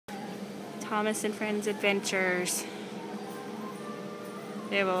Thomas and Friends Adventures.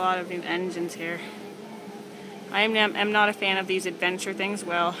 They have a lot of new engines here. I am not a fan of these adventure things.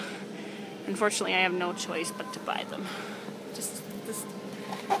 Well, unfortunately I have no choice but to buy them. Just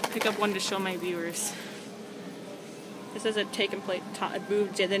pick up one to show my viewers. This is a taken plate,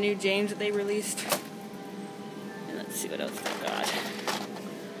 the new James that they released. And let's see what else they got.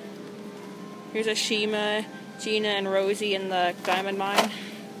 Here's a Shima, Gina, and Rosie in the diamond mine.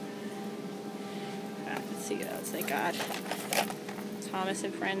 Let's see what else they got. Thomas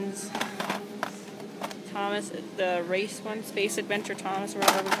and Friends. Thomas, the race one, Space Adventure Thomas, or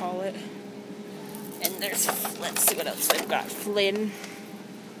whatever we call it. And there's, let's see what else they've got. Flynn.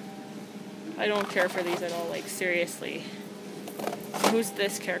 I don't care for these at all, like, seriously. Who's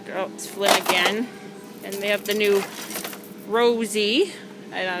this character? Oh, it's Flynn again. And they have the new Rosie.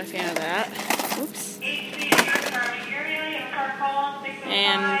 I'm not a fan of that. Oops.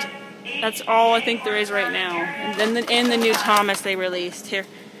 And that's all I think there is right now. And then the new Thomas they released. Here,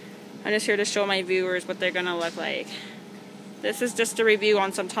 I'm just here to show my viewers what they're going to look like. This is just a review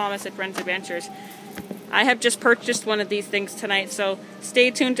on some Thomas and Friends Adventures. I have just purchased one of these things tonight, so stay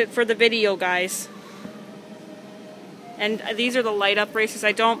tuned for the video, guys. And these are the light-up races.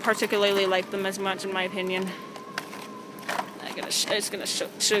 I don't particularly like them as much, in my opinion. I'm just going to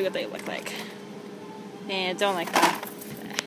show you what they look like. And don't like them.